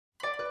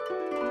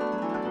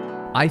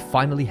I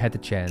finally had the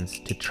chance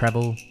to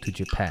travel to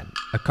Japan,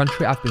 a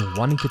country I've been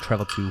wanting to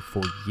travel to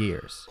for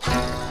years.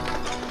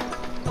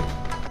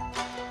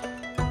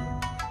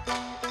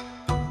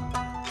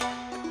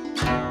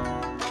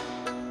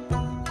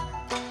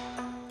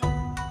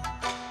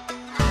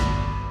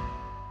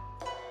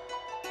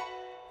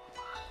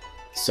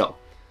 So,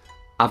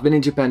 I've been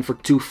in Japan for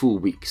 2 full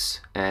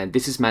weeks, and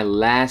this is my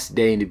last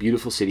day in the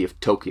beautiful city of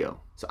Tokyo.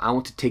 So I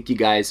want to take you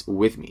guys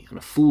with me on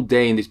a full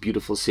day in this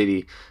beautiful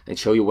city and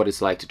show you what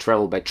it's like to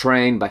travel by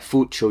train, by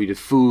foot, show you the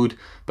food,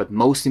 but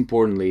most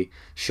importantly,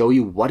 show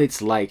you what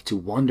it's like to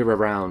wander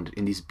around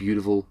in these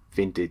beautiful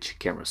vintage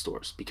camera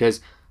stores. Because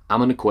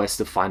I'm on a quest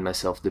to find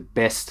myself the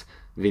best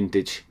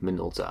vintage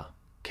Minolta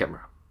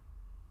camera.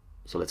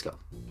 So let's go.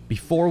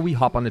 Before we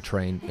hop on the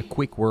train, a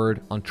quick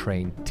word on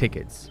train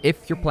tickets.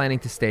 If you're planning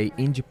to stay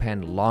in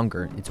Japan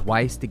longer, it's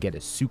wise to get a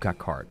Suica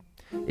card.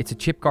 It's a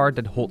chip card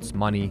that holds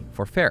money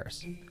for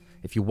fares.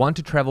 If you want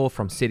to travel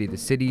from city to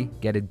city,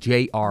 get a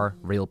JR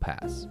Rail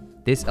Pass.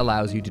 This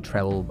allows you to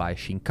travel by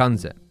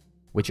Shinkansen,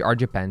 which are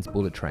Japan's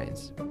bullet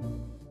trains.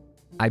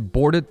 I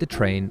boarded the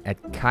train at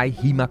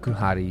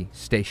Kaihimakuhari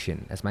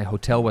station as my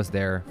hotel was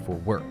there for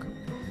work.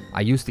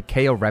 I used the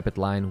Keio Rapid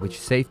line, which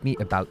saved me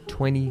about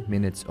 20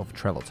 minutes of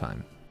travel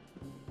time.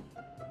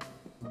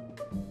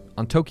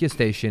 On Tokyo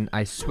Station,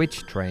 I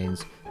switched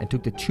trains and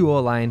took the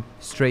Chuo line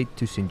straight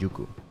to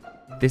Shinjuku.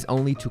 This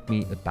only took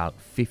me about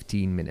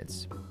 15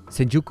 minutes.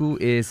 Shinjuku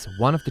is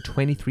one of the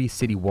 23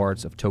 city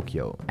wards of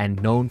Tokyo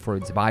and known for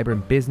its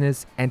vibrant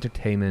business,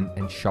 entertainment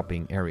and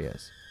shopping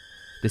areas.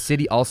 The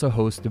city also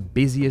hosts the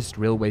busiest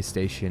railway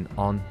station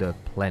on the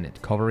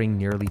planet, covering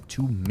nearly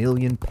 2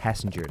 million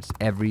passengers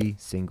every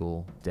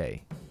single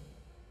day.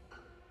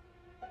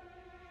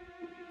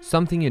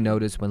 Something you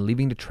notice when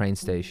leaving the train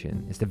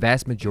station is the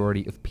vast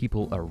majority of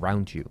people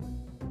around you.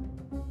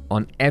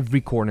 On every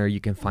corner you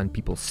can find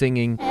people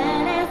singing,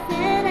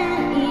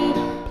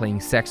 playing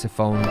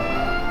saxophone,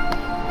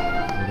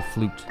 or the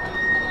flute.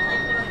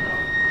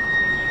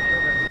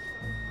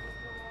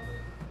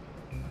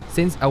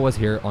 Since I was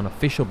here on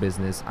official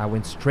business, I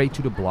went straight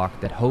to the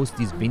block that hosts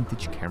these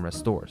vintage camera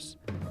stores.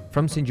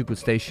 From Shinjuku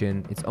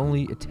Station, it's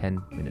only a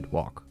 10-minute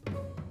walk.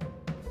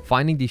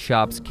 Finding these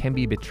shops can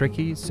be a bit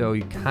tricky, so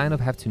you kind of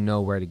have to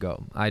know where to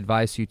go. I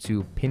advise you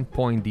to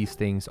pinpoint these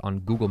things on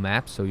Google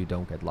Maps so you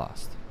don't get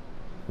lost.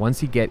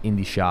 Once you get in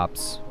these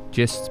shops,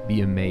 just be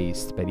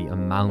amazed by the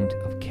amount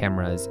of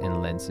cameras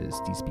and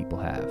lenses these people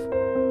have.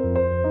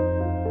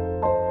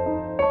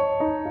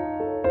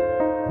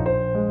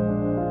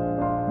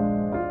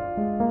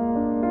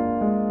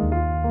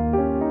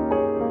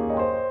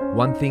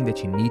 One thing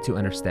that you need to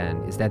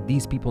understand is that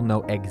these people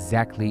know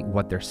exactly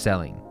what they're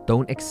selling.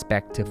 Don't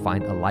expect to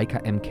find a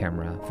Leica M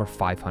camera for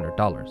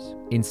 $500.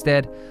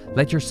 Instead,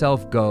 let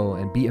yourself go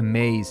and be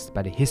amazed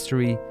by the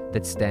history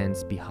that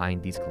stands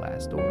behind these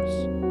glass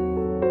doors.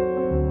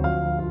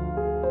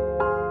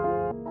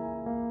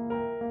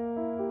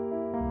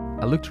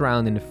 I looked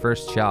around in the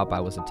first shop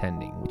I was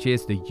attending, which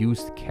is the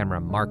used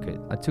camera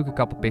market. I took a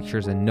couple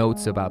pictures and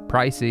notes about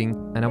pricing,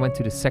 and I went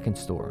to the second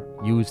store,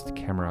 Used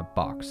Camera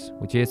Box,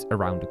 which is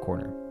around the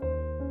corner.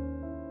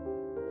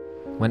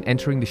 When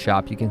entering the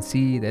shop, you can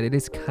see that it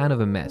is kind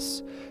of a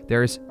mess.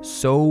 There is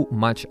so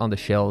much on the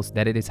shelves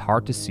that it is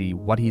hard to see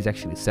what he's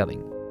actually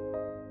selling.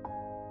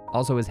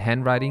 Also, his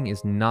handwriting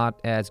is not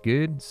as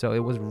good, so it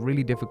was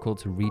really difficult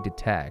to read the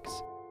tags.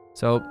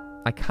 So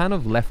I kind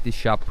of left this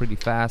shop pretty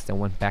fast and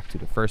went back to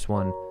the first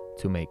one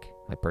to make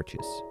my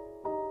purchase.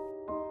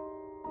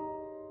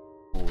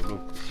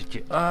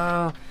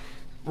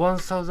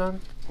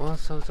 1,000?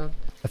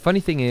 A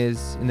funny thing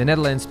is, in the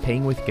Netherlands,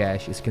 paying with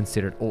cash is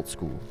considered old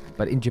school,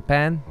 but in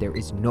Japan, there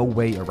is no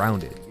way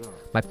around it.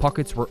 My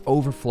pockets were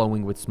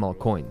overflowing with small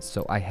coins,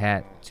 so I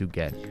had to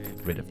get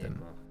rid of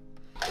them.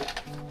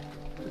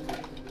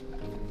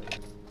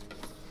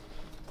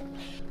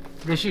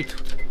 Receipt.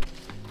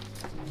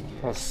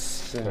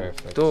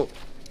 Perfect.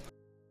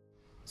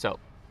 So,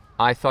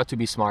 I thought to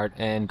be smart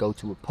and go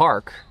to a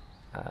park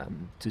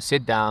to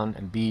sit down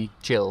and be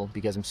chill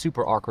because I'm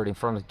super awkward in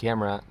front of the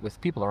camera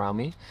with people around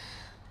me.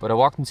 But I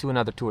walked into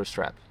another tourist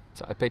trap.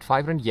 So I paid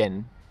 500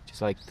 yen, which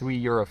is like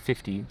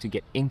 €3.50 to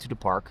get into the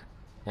park.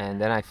 And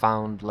then I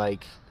found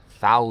like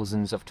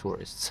thousands of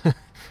tourists,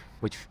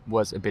 which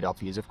was a bit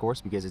obvious, of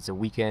course, because it's a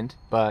weekend.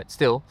 But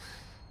still,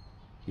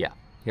 yeah,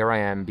 here I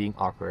am being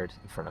awkward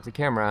in front of the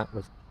camera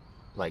with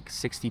like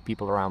 60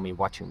 people around me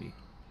watching me.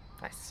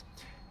 Nice.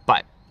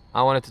 But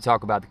I wanted to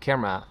talk about the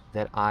camera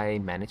that I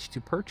managed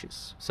to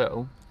purchase.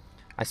 So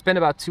I spent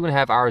about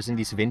 2.5 hours in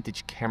these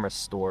vintage camera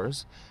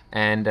stores,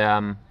 and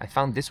I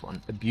found this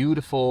one, a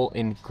beautiful,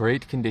 in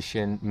great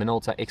condition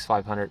Minolta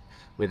X500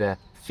 with a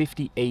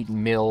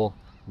 58mm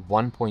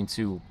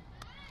 1.2.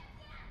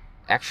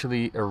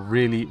 Actually a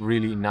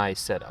really nice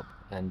setup,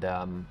 and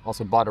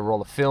also bought a roll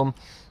of film.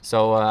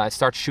 So I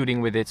start shooting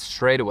with it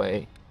straight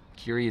away.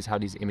 Curious how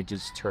these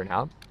images turn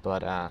out,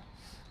 but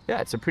yeah,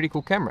 it's a pretty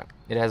cool camera.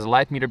 It has a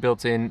light meter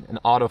built in, an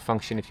auto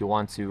function if you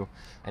want to,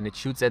 and it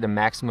shoots at a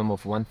maximum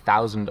of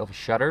 1000 of a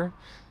shutter.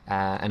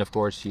 And of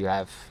course you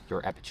have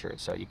your aperture,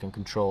 so you can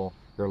control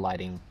your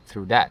lighting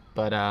through that.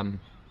 But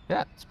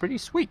yeah, it's pretty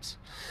sweet.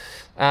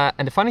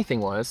 And the funny thing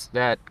was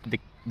that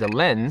the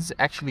lens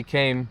actually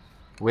came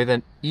with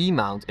an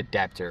E-mount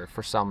adapter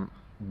for some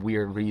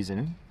weird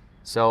reason,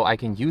 so I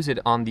can use it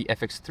on the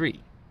FX3.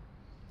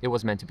 It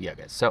was meant to be, I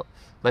guess. So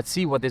let's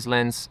see what this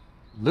lens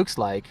looks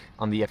like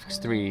on the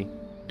FX3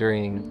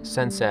 during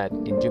sunset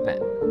in Japan.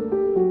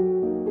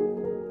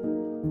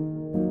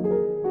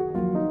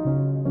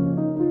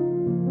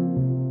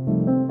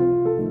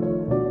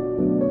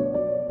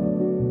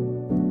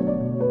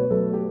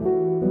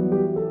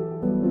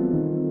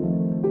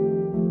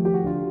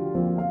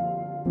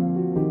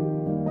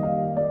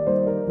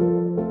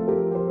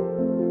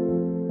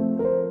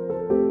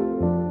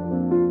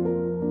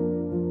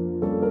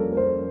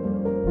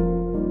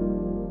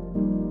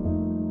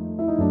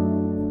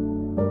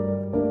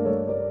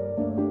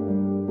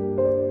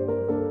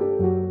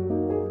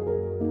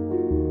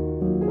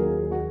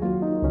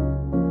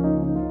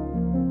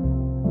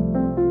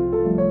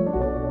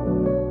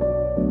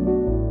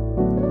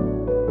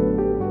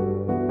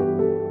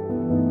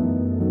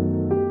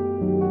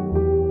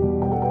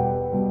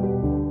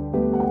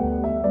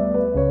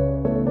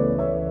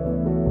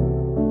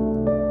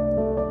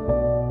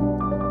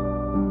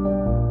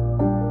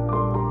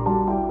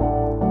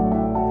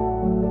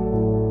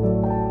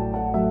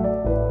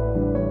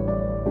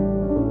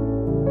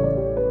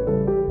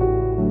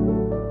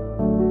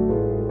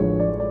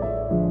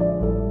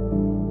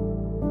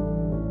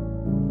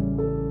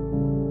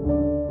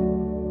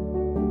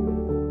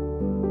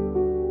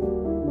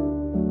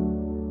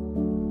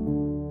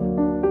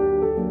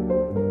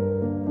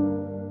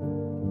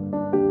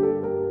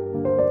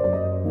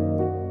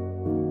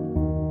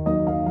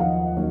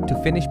 To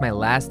finish my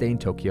last day in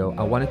Tokyo,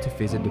 I wanted to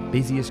visit the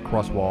busiest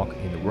crosswalk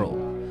in the world,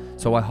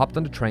 so I hopped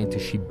on the train to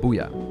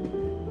Shibuya.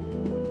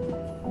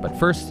 But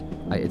first,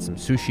 I ate some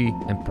sushi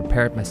and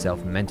prepared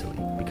myself mentally,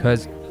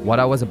 because what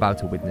I was about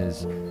to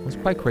witness was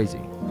quite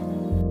crazy.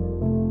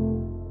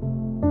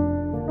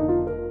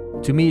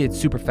 To me, it's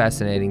super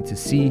fascinating to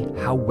see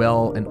how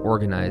well and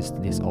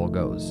organized this all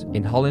goes.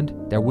 In Holland,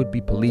 there would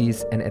be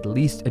police and at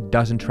least a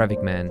dozen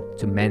traffic men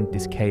to mend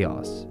this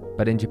chaos.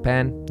 But in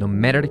Japan, no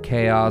matter the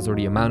chaos or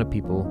the amount of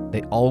people,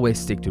 they always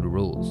stick to the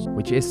rules,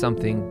 which is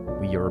something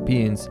we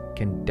Europeans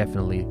can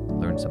definitely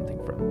learn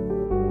something from.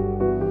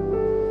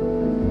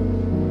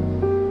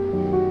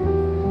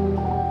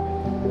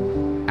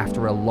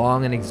 After a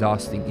long and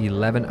exhausting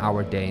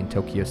 11-hour day in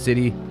Tokyo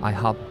City, I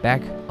hopped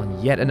back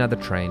on yet another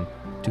train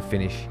to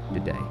finish the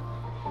day.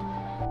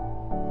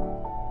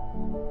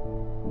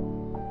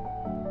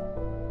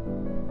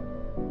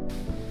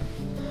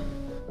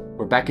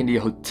 We're back in the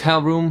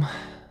hotel room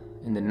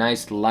in the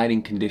nice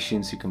lighting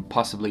conditions you can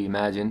possibly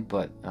imagine,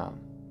 but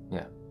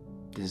yeah,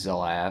 this is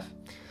all I have.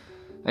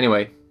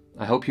 Anyway,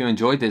 I hope you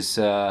enjoyed this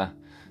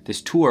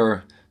this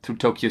tour through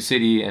Tokyo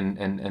City,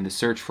 and the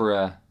search for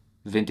a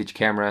vintage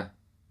camera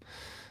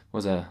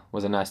was a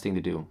nice thing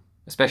to do,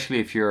 especially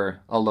if you're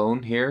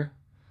alone here.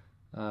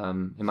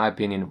 In my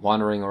opinion,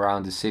 wandering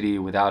around the city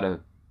without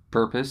a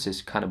purpose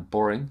is kind of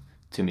boring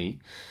to me.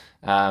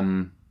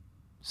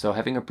 So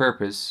having a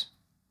purpose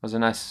was a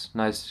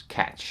nice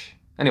catch.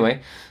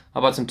 Anyway, I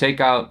bought some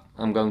takeout.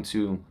 I'm going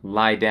to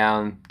lie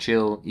down,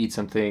 chill, eat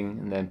something,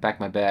 and then pack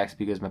my bags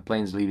because my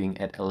plane's leaving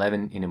at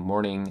 11 in the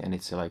morning and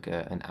it's like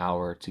an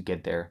hour to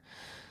get there.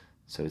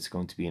 So it's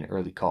going to be an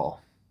early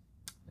call.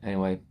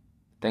 Anyway,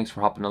 thanks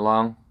for hopping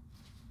along,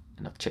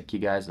 and I'll check you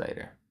guys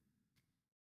later.